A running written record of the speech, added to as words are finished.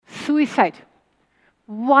suicide.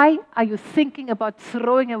 Why are you thinking about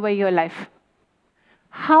throwing away your life?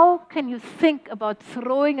 How can you think about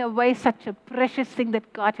throwing away such a precious thing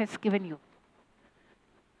that God has given you?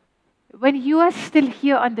 When you are still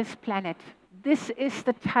here on this planet, this is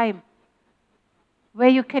the time where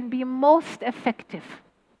you can be most effective.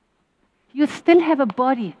 You still have a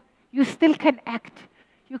body. You still can act.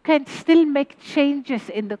 You can still make changes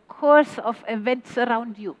in the course of events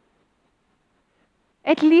around you.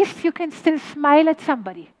 At least you can still smile at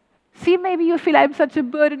somebody. See, maybe you feel, I'm such a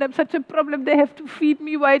burden, I'm such a problem, they have to feed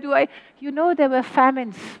me, why do I? You know, there were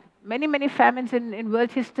famines, many, many famines in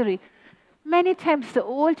world history. Many times the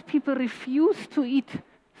old people refuse to eat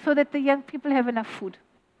so that the young people have enough food.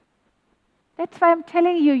 That's why I'm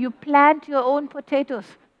telling you, you plant your own potatoes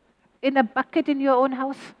in a bucket in your own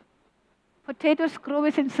house. Potatoes grow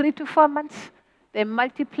within 3 to 4 months. They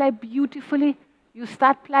multiply beautifully. You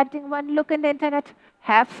start planting one, look in the internet,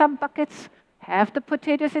 have some buckets, have the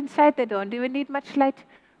potatoes inside. They don't even need much light.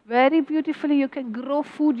 Very beautifully, you can grow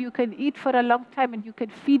food, you can eat for a long time, and you can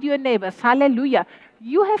feed your neighbors. Hallelujah.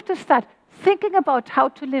 You have to start thinking about how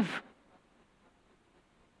to live.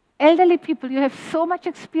 Elderly people, you have so much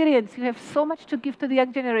experience, you have so much to give to the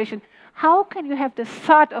young generation. How can you have the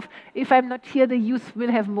thought of, if I'm not here, the youth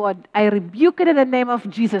will have more? I rebuke it in the name of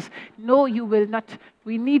Jesus. No, you will not.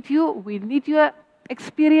 We need you. We need your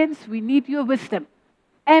experience. We need your wisdom.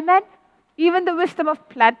 Amen? Even the wisdom of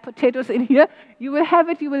plant potatoes in here, you will have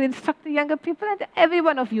it. You will instruct the younger people, and every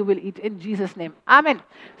one of you will eat in Jesus' name. Amen.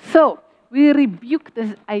 So, we rebuke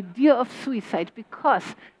this idea of suicide because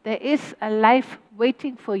there is a life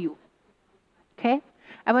waiting for you. Okay?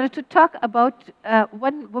 I wanted to talk about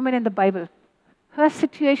one woman in the Bible. Her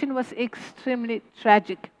situation was extremely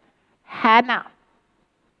tragic. Hannah,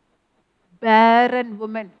 barren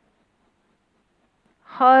woman.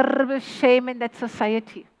 Horrible shame in that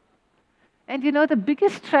society. And you know, the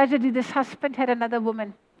biggest tragedy, this husband had another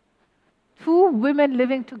woman. 2 women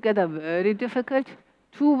living together, very difficult.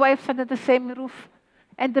 2 wives under the same roof.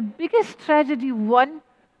 And the biggest tragedy, one,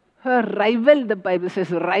 her rival, the Bible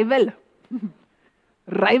says, rival,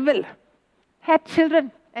 had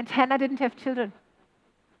children, and Hannah didn't have children.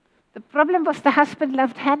 The problem was the husband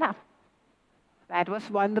loved Hannah. That was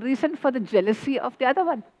one reason for the jealousy of the other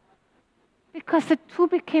one. Because the 2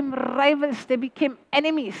 became rivals, they became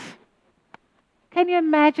enemies. Can you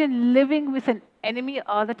imagine living with an enemy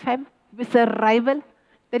all the time? With a rival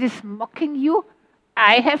that is mocking you?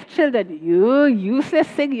 I have children. You useless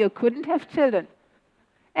thing, you couldn't have children.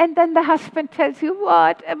 And then the husband tells you,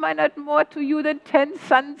 what? Am I not more to you than 10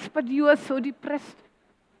 sons? But you are so depressed.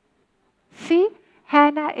 See,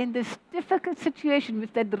 Hannah in this difficult situation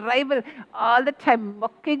with that rival all the time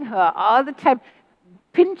mocking her, all the time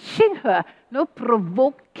pinching her,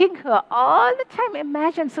 provoking her all the time.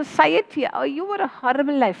 Imagine society. Oh, you were a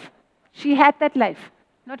horrible life. She had that life.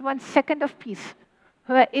 Not 1 second of peace.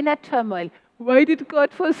 Her inner turmoil. Why did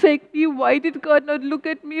God forsake me? Why did God not look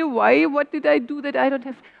at me? Why? What did I do that I don't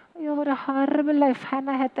have? Oh, what a horrible life.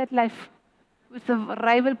 Hannah had that life with the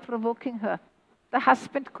rival provoking her. The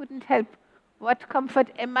husband couldn't help. What comfort?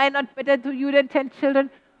 Am I not better to you than 10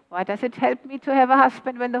 children? Why does it help me to have a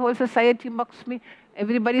husband when the whole society mocks me?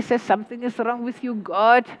 Everybody says something is wrong with you.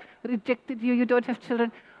 God rejected you. You don't have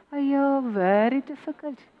children. Oh, you're very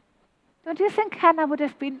difficult. Don't you think Hannah would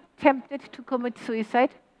have been tempted to commit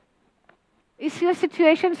suicide? Is your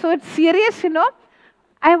situation so serious,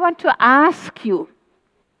 I want to ask you,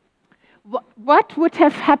 what would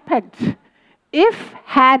have happened if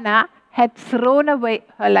Hannah had thrown away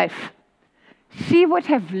her life? She would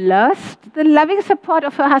have lost the loving support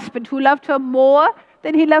of her husband, who loved her more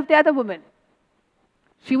than he loved the other woman.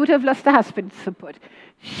 She would have lost the husband's support.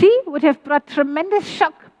 She would have brought tremendous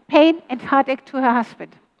shock, pain, and heartache to her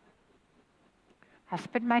husband.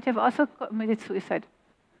 Husband might have also committed suicide.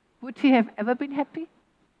 Would he have ever been happy?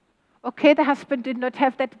 Okay, the husband did not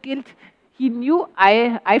have that guilt. He knew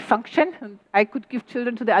I function, and I could give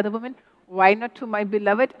children to the other woman. Why not to my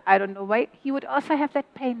beloved? I don't know why. He would also have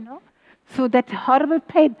that pain, no? So that horrible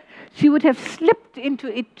pain. She would have slipped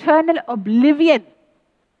into eternal oblivion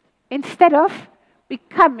instead of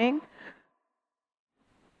becoming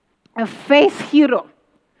a face hero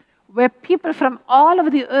where people from all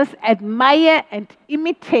over the earth admire and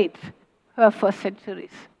imitate her for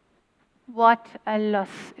centuries. What a loss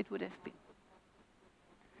it would have been.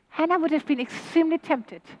 Hannah would have been extremely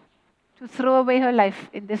tempted to throw away her life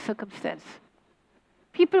in this circumstance.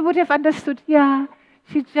 People would have understood, yeah,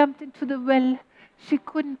 she jumped into the well. She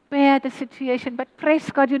couldn't bear the situation. But praise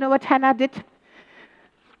God, you know what Hannah did?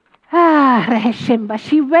 Reheshemba.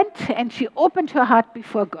 She went and she opened her heart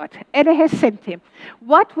before God. Erehesente.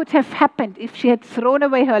 What would have happened if she had thrown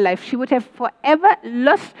away her life? She would have forever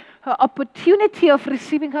lost her opportunity of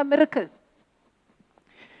receiving her miracle.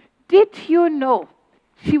 Did you know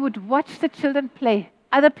she would watch the children play,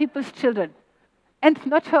 other people's children, and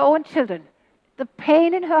not her own children? The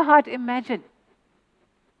pain in her heart, imagine.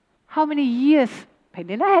 How many years?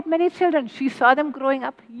 Penina had many children. She saw them growing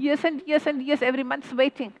up, years and years and years, every month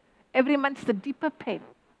waiting. Every month the deeper pain.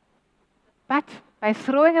 But by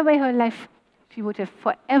throwing away her life, she would have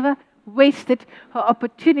forever wasted her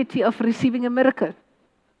opportunity of receiving a miracle.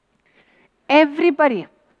 Everybody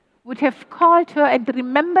would have called her and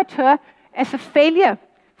remembered her as a failure,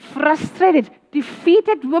 frustrated,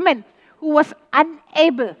 defeated woman who was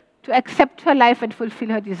unable to accept her life and fulfill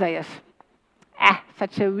her desires.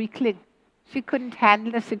 Such a weakling. She couldn't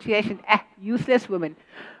handle the situation. Useless woman.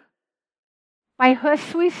 By her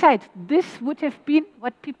suicide, this would have been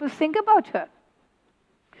what people think about her.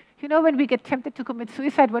 You know, when we get tempted to commit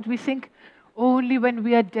suicide, what we think, only when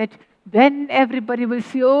we are dead, then everybody will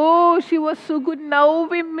see, oh, she was so good, now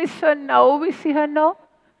we miss her, now we see her. No.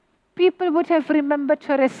 People would have remembered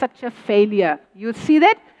her as such a failure. You see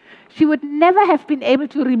that? She would never have been able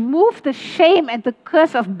to remove the shame and the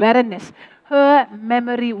curse of barrenness. Her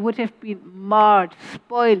memory would have been marred,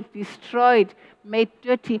 spoiled, destroyed, made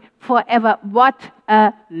dirty forever. What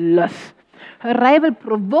a loss. Her rival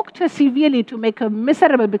provoked her severely to make her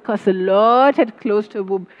miserable because the Lord had closed her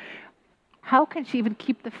womb. How can she even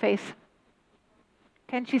keep the faith?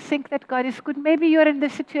 Can she think that God is good? Maybe you're in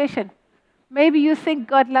this situation. Maybe you think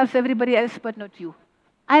God loves everybody else but not you.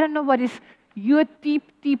 I don't know what is your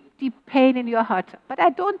deep, deep, deep pain in your heart. But I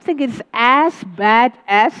don't think it's as bad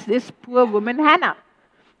as this poor woman, Hannah.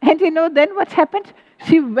 And you know, then what happened?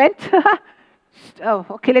 She went,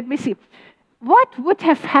 let me see. What would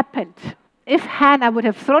have happened if Hannah would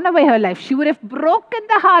have thrown away her life? She would have broken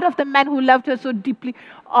the heart of the man who loved her so deeply,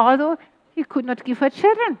 although he could not give her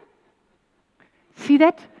children. See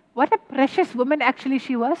that? What a precious woman actually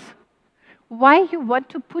she was. Why you want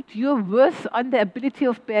to put your worth on the ability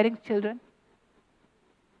of bearing children?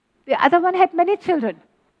 The other one had many children.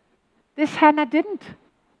 This Hannah didn't.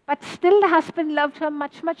 But still the husband loved her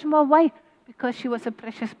much, much more. Why? Because she was a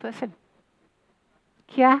precious person.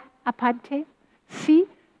 Kia apante. See,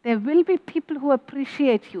 there will be people who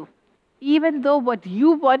appreciate you, even though what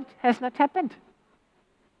you want has not happened.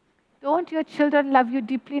 Don't your children love you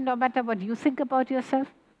deeply no matter what you think about yourself?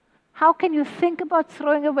 How can you think about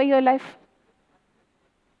throwing away your life?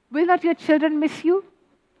 Will not your children miss you?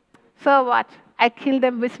 So what? I kill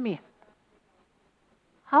them with me.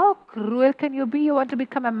 How cruel can you be? You want to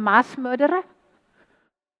become a mass murderer?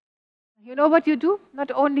 You know what you do? Not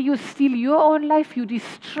only you steal your own life, you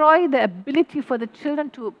destroy the ability for the children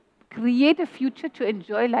to create a future, to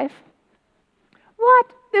enjoy life.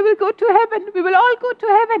 What? They will go to heaven. We will all go to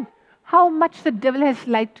heaven. How much the devil has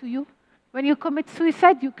lied to you. When you commit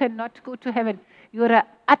suicide, you cannot go to heaven. You are an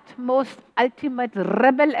utmost, ultimate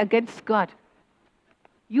rebel against God.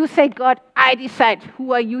 You say, God, I decide.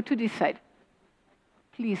 Who are you to decide?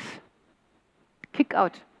 Please, kick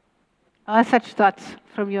out all such thoughts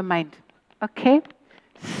from your mind. Okay?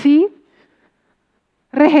 See?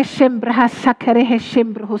 The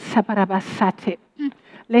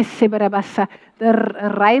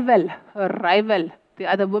rival, the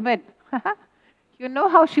other woman. You know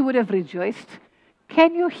how she would have rejoiced?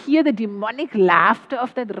 Can you hear the demonic laughter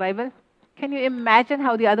of that rival? Can you imagine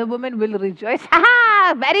how the other woman will rejoice? Ha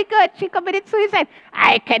ha! Very good. She committed suicide.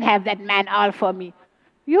 I can have that man all for me.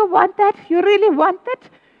 You want that? You really want that?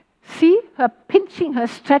 See, her pinching, her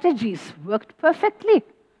strategies worked perfectly.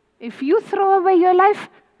 If you throw away your life,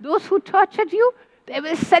 those who tortured you, they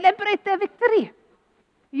will celebrate their victory.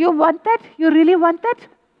 You want that? You really want that?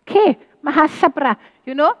 Okay, Mahasabra.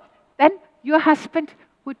 You know, then your husband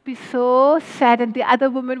would be so sad and the other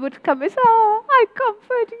woman would come and say, oh, I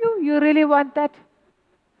comfort you. You really want that?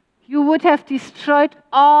 You would have destroyed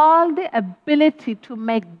all the ability to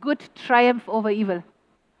make good triumph over evil.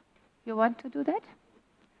 You want to do that?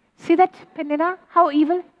 See that, Penina? How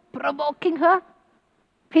evil? Provoking her,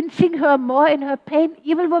 pinching her more in her pain.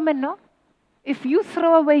 Evil woman, no? If you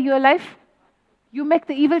throw away your life, you make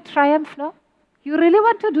the evil triumph, no? You really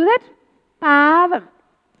want to do that? Pavam.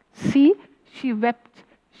 See, she wept.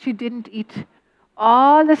 She didn't eat.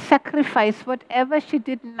 All the sacrifice, whatever she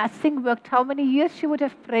did, nothing worked. How many years she would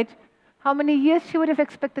have prayed? How many years she would have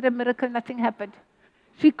expected a miracle? Nothing happened.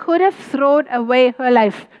 She could have thrown away her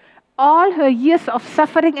life. All her years of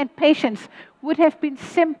suffering and patience would have been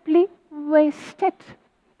simply wasted.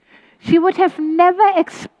 She would have never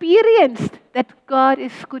experienced that God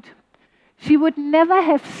is good. She would never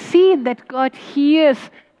have seen that God hears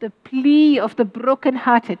the plea of the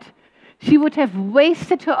brokenhearted. She would have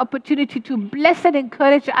wasted her opportunity to bless and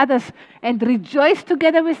encourage others and rejoice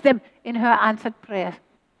together with them in her answered prayers.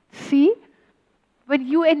 See, when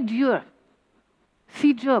you endure,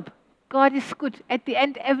 see Job, God is good. At the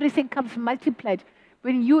end, everything comes multiplied.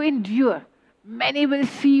 When you endure, many will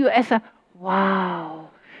see you as a, wow,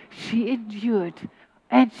 she endured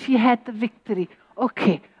and she had the victory.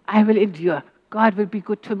 Okay, I will endure. God will be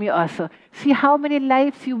good to me also. See how many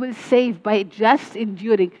lives you will save by just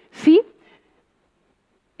enduring. See,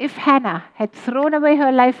 if Hannah had thrown away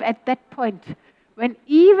her life at that point, when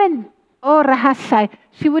even, Rahasai,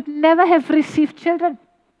 she would never have received children,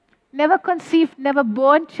 never conceived, never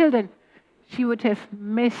born children. She would have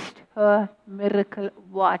missed her miracle.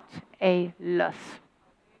 What a loss.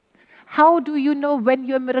 How do you know when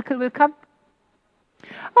your miracle will come?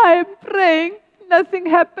 I am praying. Nothing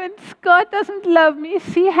happens. God doesn't love me.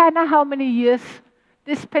 See Hannah, how many years?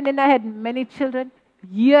 This Peninnah had many children.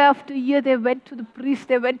 Year after year, they went to the priest,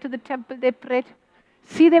 they went to the temple, they prayed.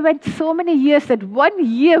 See, they went so many years that one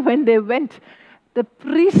year when they went, the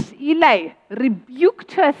priest Eli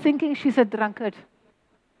rebuked her thinking she's a drunkard.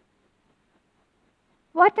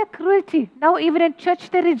 What a cruelty. Now even in church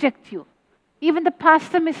they reject you. Even the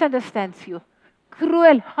pastor misunderstands you.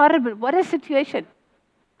 Cruel, horrible. What a situation.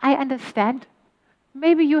 I understand.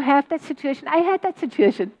 Maybe you have that situation. I had that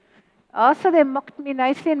situation. Also, they mocked me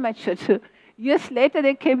nicely in my church. Years later,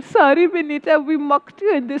 they came, sorry, Benita, we mocked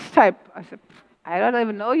you in this time. I said, I don't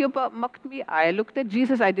even know you mocked me. I looked at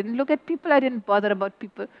Jesus. I didn't look at people. I didn't bother about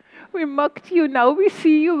people. We mocked you. Now we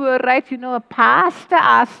see you were right. You know, a pastor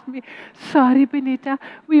asked me, sorry, Benita,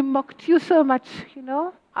 we mocked you so much. You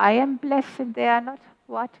know, I am blessed and they are not.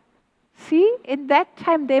 What? See, in that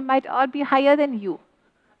time, they might all be higher than you.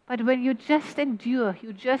 But when you just endure,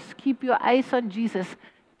 you just keep your eyes on Jesus,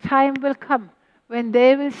 time will come when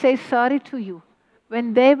they will say sorry to you,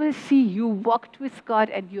 when they will see you walked with God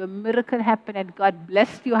and your miracle happened and God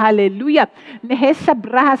blessed you. Hallelujah. Nehesa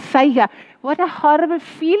Brahasaya. What a horrible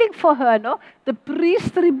feeling for her, no? The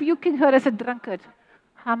priest rebuking her as a drunkard.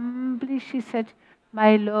 Humbly she said,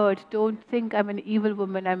 my Lord, don't think I'm an evil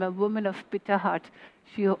woman. I'm a woman of bitter heart.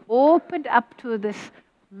 She opened up to this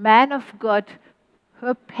man of God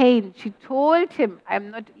her pain. She told him, I'm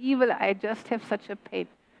not evil, I just have such a pain.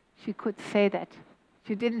 She could say that.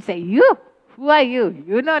 She didn't say, you, who are you?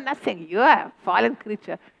 You know nothing. You are a fallen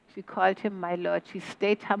creature. She called him my Lord. She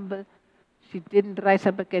stayed humble. She didn't rise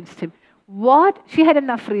up against him. What? She had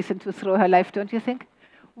enough reason to throw her life, don't you think?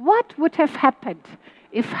 What would have happened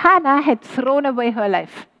if Hannah had thrown away her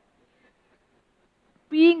life?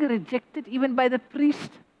 Being rejected even by the priest,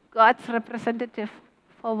 God's representative,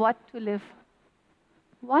 for what to live?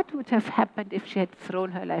 What would have happened if she had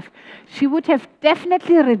thrown her life? She would have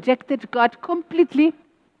definitely rejected God completely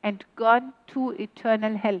and gone to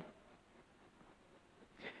eternal hell.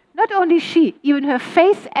 Not only she, even her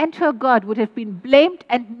faith and her God would have been blamed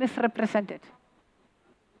and misrepresented.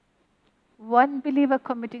 One believer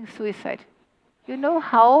committing suicide. You know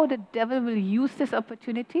how the devil will use this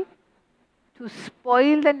opportunity to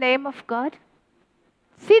spoil the name of God?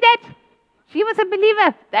 See that? She was a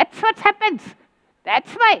believer. That's what happens.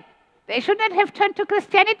 That's why they shouldn't have turned to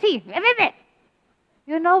Christianity.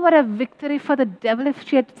 You know what a victory for the devil if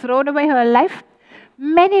she had thrown away her life?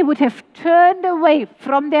 Many would have turned away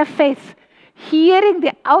from their faith, hearing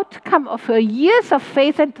the outcome of her years of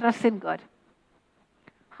faith and trust in God.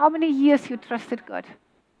 How many years you trusted God?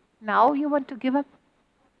 Now you want to give up?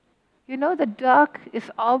 You know, the dark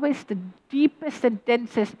is always the deepest and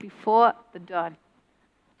densest before the dawn.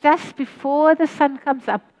 Just before the sun comes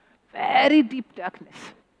up, very deep darkness.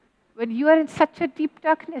 When you are in such a deep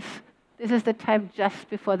darkness, this is the time just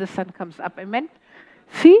before the sun comes up. Amen?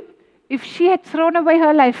 See, if she had thrown away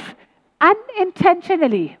her life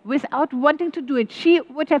unintentionally, without wanting to do it, she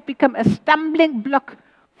would have become a stumbling block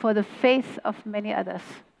for the faith of many others.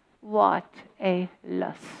 What a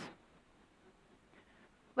loss.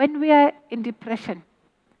 When we are in depression,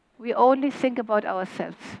 we only think about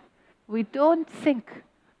ourselves. We don't think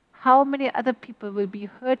how many other people will be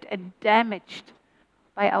hurt and damaged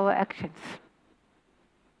by our actions.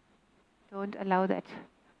 Don't allow that.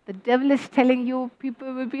 The devil is telling you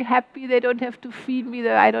people will be happy, they don't have to feed me.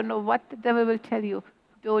 I don't know what the devil will tell you.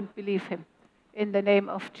 Don't believe him. In the name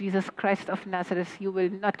of Jesus Christ of Nazareth, you will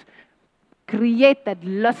not create that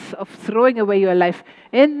loss of throwing away your life.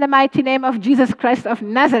 In the mighty name of Jesus Christ of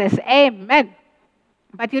Nazareth, amen.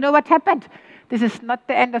 But you know what happened? This is not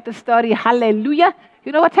the end of the story. Hallelujah.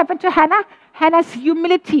 You know what happened to Hannah? Hannah's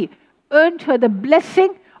humility earned her the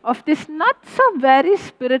blessing of this not so very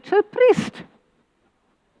spiritual priest.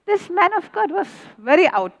 This man of God was very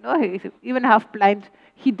out, no? Even half blind.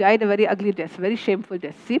 He died a very ugly death, very shameful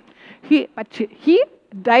death. See, he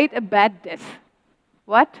died a bad death.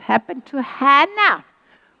 What happened to Hannah?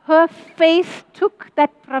 Her faith took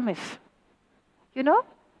that promise. You know,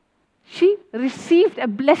 she received a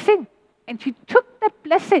blessing, and she took that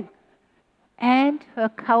blessing, and her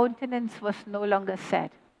countenance was no longer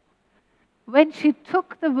sad. When she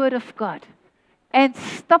took the word of God and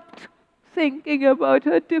stopped thinking about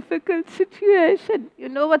her difficult situation, you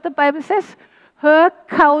know what the Bible says? Her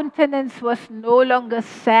countenance was no longer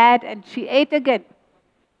sad, and she ate again.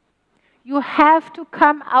 You have to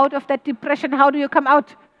come out of that depression. How do you come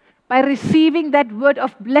out? By receiving that word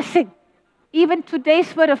of blessing. Even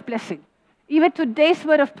today's word of blessing. Even today's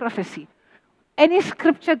word of prophecy. Any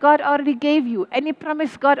scripture God already gave you. Any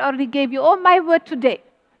promise God already gave you. Oh, my word today.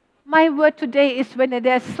 My word today is when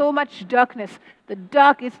there's so much darkness. The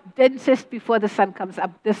dark is densest before the sun comes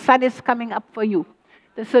up. The sun is coming up for you.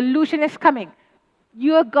 The solution is coming.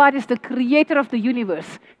 Your God is the creator of the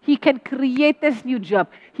universe. He can create this new job.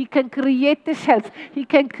 He can create this health. He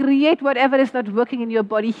can create whatever is not working in your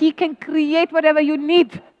body. He can create whatever you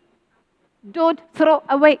need. Don't throw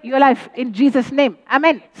away your life in Jesus' name.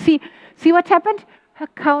 Amen. See what happened? Her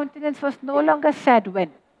countenance was no longer sad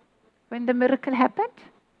when? When the miracle happened?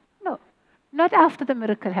 No, not after the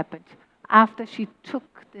miracle happened. After she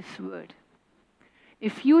took this word.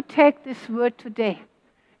 If you take this word today,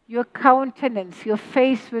 your countenance, your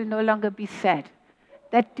face will no longer be sad.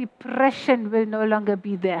 That depression will no longer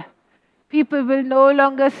be there. People will no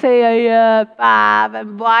longer say,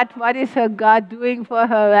 what is her God doing for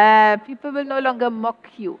her? People will no longer mock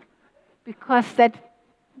you because that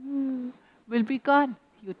will be gone.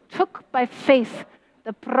 You took by faith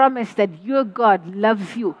the promise that your God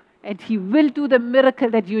loves you and He will do the miracle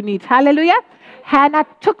that you need. Hallelujah. Hannah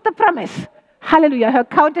took the promise. Hallelujah. Her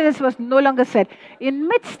countenance was no longer sad. In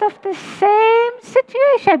midst of the same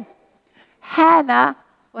situation, Hannah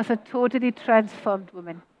was a totally transformed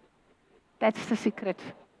woman. That's the secret.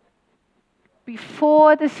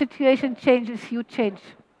 Before the situation changes, you change.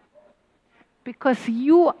 Because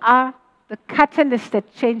you are the catalyst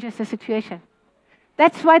that changes the situation.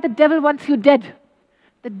 That's why the devil wants you dead.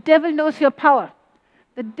 The devil knows your power.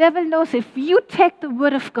 The devil knows if you take the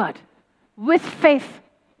word of God with faith,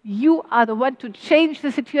 you are the one to change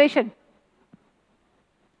the situation.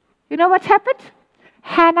 You know what happened?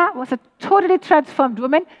 Hannah was a totally transformed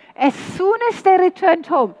woman. As soon as they returned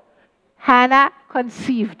home, Hannah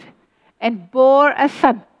conceived and bore a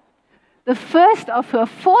son. The first of her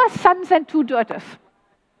 4 sons and 2 daughters.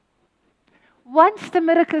 Once the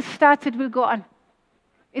miracle starts, it will go on.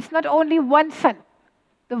 It's not only one son.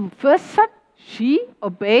 The first son, she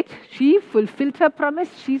obeyed, she fulfilled her promise,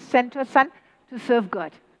 she sent her son to serve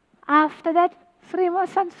God. After that, 3 more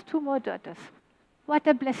sons, 2 more daughters. What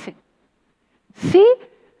a blessing. See,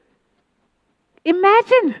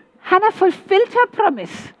 imagine Hannah fulfilled her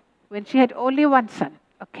promise when she had only 1 son.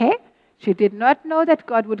 Okay? She did not know that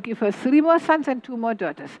God would give her 3 more sons and 2 more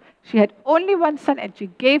daughters. She had only 1 son and she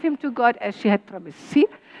gave him to God as she had promised. See,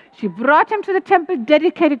 she brought him to the temple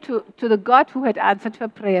dedicated to the God who had answered her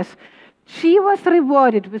prayers. She was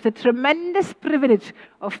rewarded with the tremendous privilege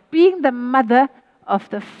of being the mother of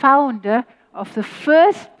the founder of the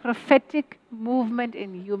first prophetic movement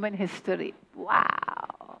in human history.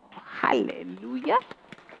 Wow. Hallelujah.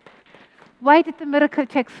 Why did the miracle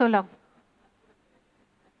take so long?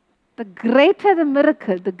 The greater the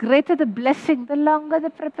miracle, the greater the blessing, the longer the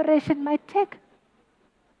preparation might take.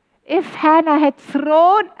 If Hannah had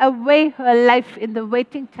thrown away her life in the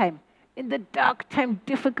waiting time, in the dark time,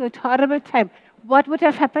 difficult, horrible time, what would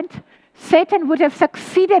have happened? Satan would have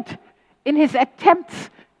succeeded in his attempts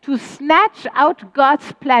to snatch out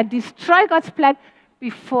God's plan, destroy God's plan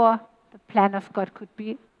before the plan of God could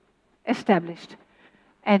be established.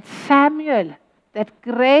 And Samuel, that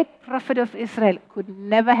great prophet of Israel, could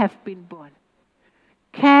never have been born.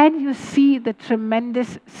 Can you see the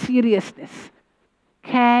tremendous seriousness?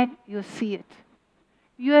 Can you see it?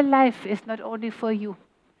 Your life is not only for you.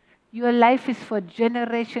 Your life is for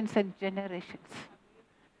generations and generations.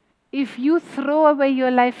 If you throw away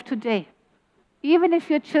your life today, even if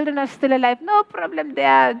your children are still alive, no problem, they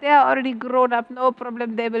are already grown up, no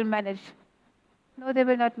problem, they will manage. No, they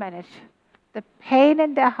will not manage. The pain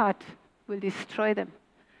in their heart will destroy them.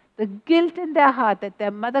 The guilt in their heart that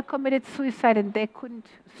their mother committed suicide and they couldn't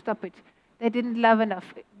stop it. They didn't love enough.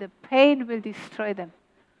 The pain will destroy them.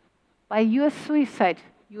 By your suicide,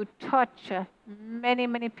 you torture many,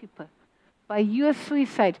 many people. By your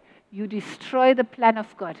suicide, you destroy the plan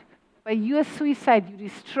of God. By your suicide, you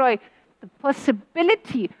destroy the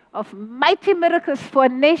possibility of mighty miracles for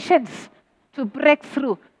nations to break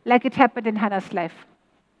through, like it happened in Hannah's life.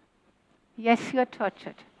 Yes, you're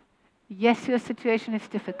tortured. Yes, your situation is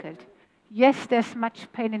difficult. Yes, there's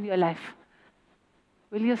much pain in your life.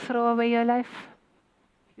 Will you throw away your life?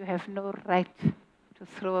 You have no right to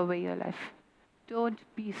throw away your life. Don't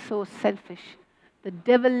be so selfish. The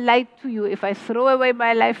devil lied to you. If I throw away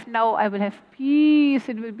my life now, I will have peace.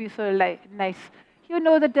 It will be so nice. You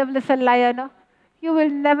know the devil is a liar, no? You will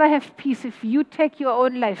never have peace if you take your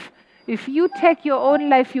own life. If you take your own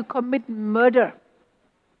life, you commit murder.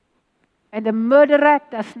 And a murderer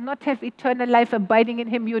does not have eternal life abiding in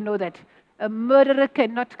him. You know that. A murderer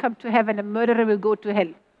cannot come to heaven. A murderer will go to hell.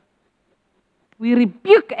 We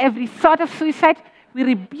rebuke every thought of suicide. We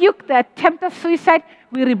rebuke the attempt of suicide.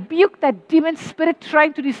 We rebuke that demon spirit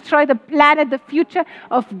trying to destroy the plan and the future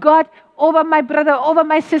of God over my brother, over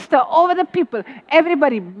my sister, over the people.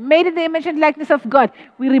 Everybody made in the image and likeness of God.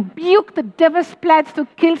 We rebuke the devil's plans to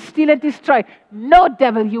kill, steal, and destroy. No,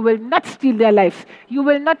 devil, you will not steal their lives. You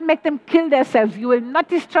will not make them kill themselves. You will not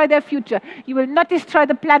destroy their future. You will not destroy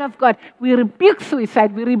the plan of God. We rebuke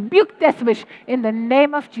suicide. We rebuke death wish in the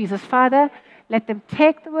name of Jesus. Father, let them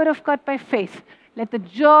take the word of God by faith. Let the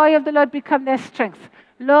joy of the Lord become their strength.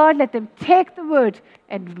 Lord, let them take the word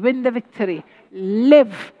and win the victory.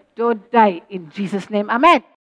 Live, don't die. In Jesus' name, amen.